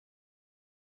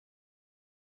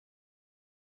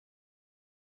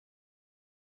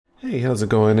Hey, how's it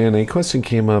going? And a question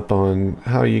came up on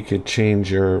how you could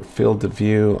change your field of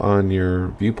view on your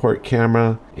viewport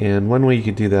camera. And one way you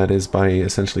could do that is by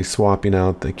essentially swapping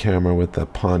out the camera with the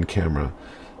PON camera.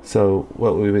 So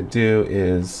what we would do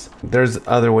is, there's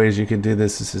other ways you could do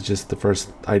this. This is just the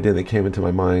first idea that came into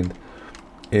my mind,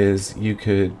 is you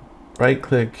could right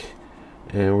click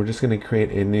and we're just going to create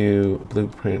a new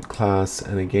blueprint class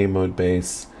and a game mode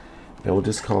base. And we'll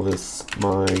just call this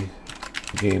my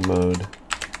game mode,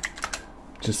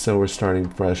 just so we're starting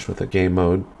fresh with a game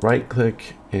mode. Right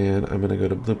click and I'm gonna go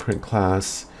to blueprint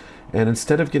class, and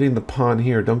instead of getting the pawn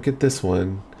here, don't get this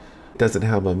one. It doesn't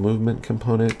have a movement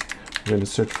component. We're gonna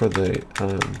search for the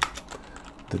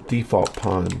default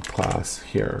pawn class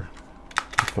here.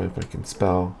 Let's find if I can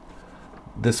spell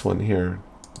this one here,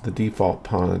 the default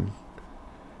pawn,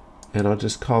 and I'll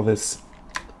just call this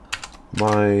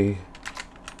my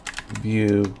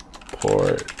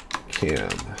viewport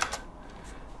cam.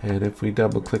 And if we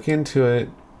double click into it,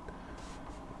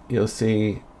 you'll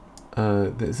see,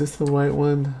 is this the right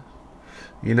one?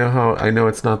 You know how I know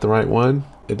it's not the right one?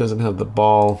 It doesn't have the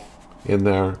ball in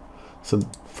there. So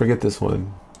forget this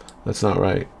one. That's not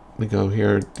right. We go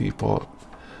here, default,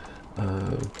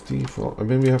 default, or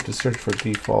maybe you have to search for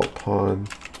default pawn.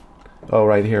 Oh,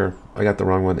 right here. I got the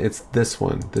wrong one. It's this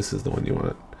one. This is the one you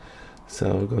want.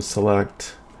 So go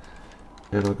select,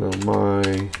 and I'll go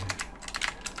my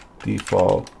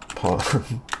default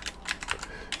pawn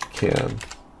cam.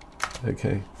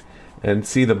 Okay, and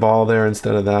see the ball there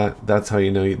instead of that? That's how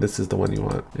you know this is the one you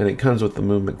want, and it comes with the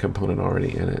movement component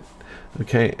already in it.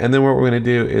 Okay, and then what we're going to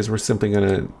do is we're simply going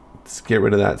to get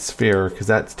rid of that sphere because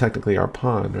that's technically our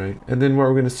pawn, right? And then what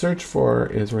we're going to search for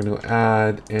is we're going to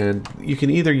add, and you can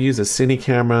either use a cine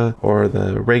camera or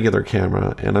the regular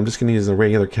camera, and I'm just going to use the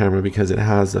regular camera because it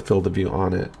has the field of view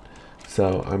on it.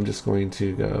 So I'm just going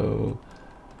to go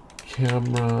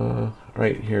camera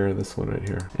right here, this one right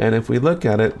here. And if we look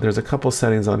at it, there's a couple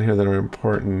settings on here that are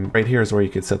important. Right here is where you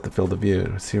could set the field of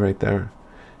view. See right there?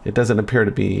 It doesn't appear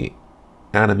to be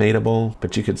animatable,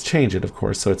 but you could change it, of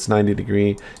course. So it's 90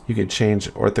 degree. You could change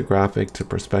orthographic to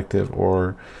perspective,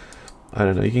 or I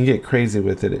don't know, you can get crazy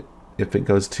with it if it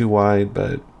goes too wide,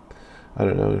 but I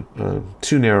don't know,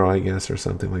 too narrow, I guess, or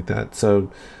something like that.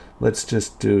 So let's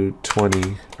just do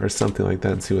 20 or something like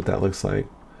that and see what that looks like.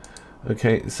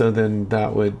 Okay, so then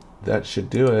that should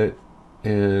do it.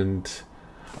 And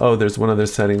oh, there's one other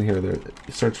setting here. There,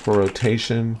 search for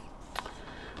rotation,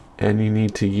 and you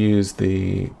need to use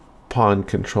the pawn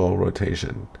control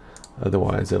rotation,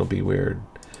 otherwise it'll be weird.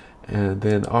 And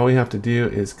then all we have to do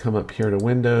is come up here to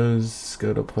Windows,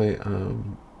 go to play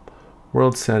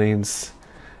world settings,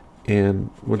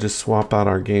 and we'll just swap out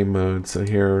our game mode. So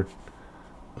here,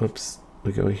 oops,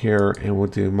 we go here and we'll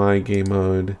do my game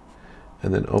mode,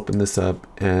 and then open this up,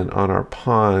 and on our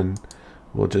pawn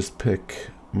we'll just pick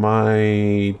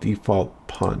my default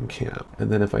pawn cam.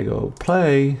 And then if I go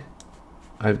play,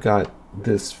 I've got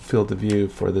this field of view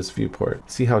for this viewport.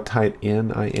 See how tight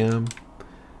in I am?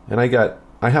 And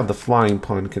I have the flying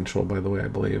pawn control, by the way, I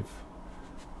believe.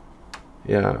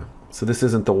 Yeah, so this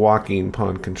isn't the walking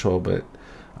pawn control, but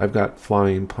I've got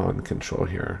flying pawn control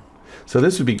here. So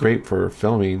this would be great for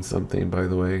filming something, by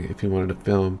the way, if you wanted to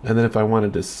film. And then if I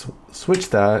wanted to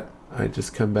switch that, I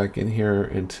just come back in here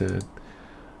into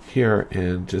here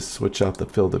and just switch out the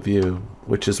field of view,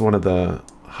 which is one of the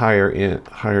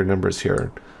higher numbers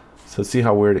here. So see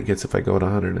how weird it gets if I go to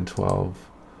 112.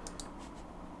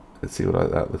 Let's see what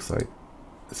that looks like.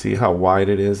 See how wide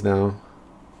it is now?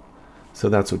 So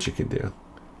that's what you can do.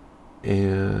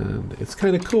 And it's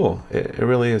kind of cool. It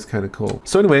really is kind of cool.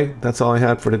 So anyway, that's all I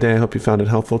had for today. I hope you found it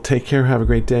helpful. Take care, have a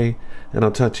great day, and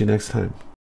I'll talk to you next time.